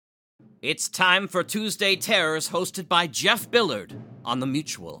It's time for Tuesday Terrors, hosted by Jeff Billard on the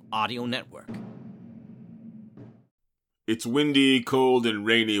Mutual Audio Network. It's windy, cold, and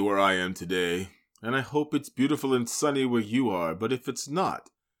rainy where I am today, and I hope it's beautiful and sunny where you are, but if it's not,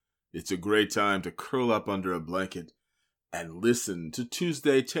 it's a great time to curl up under a blanket and listen to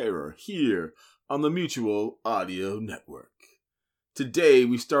Tuesday Terror here on the Mutual Audio Network. Today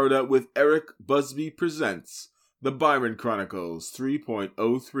we start out with Eric Busby Presents The Byron Chronicles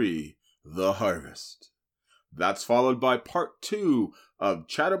 3.03, The Harvest. That's followed by part 2 of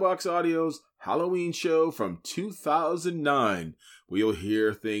Chatterbox Audio's Halloween show from 2009, where you'll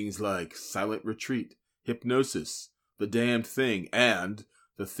hear things like Silent Retreat, Hypnosis, The Damned Thing, and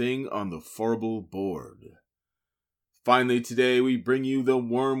The Thing on the Forble Board. Finally, today we bring you the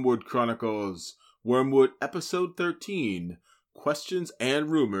Wormwood Chronicles, Wormwood Episode 13, Questions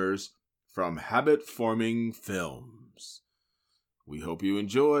and Rumors from Habit Forming Films. We hope you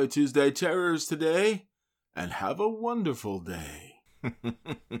enjoy Tuesday Terrors today, and have a wonderful day.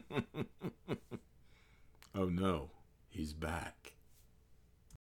 Oh no, he's back.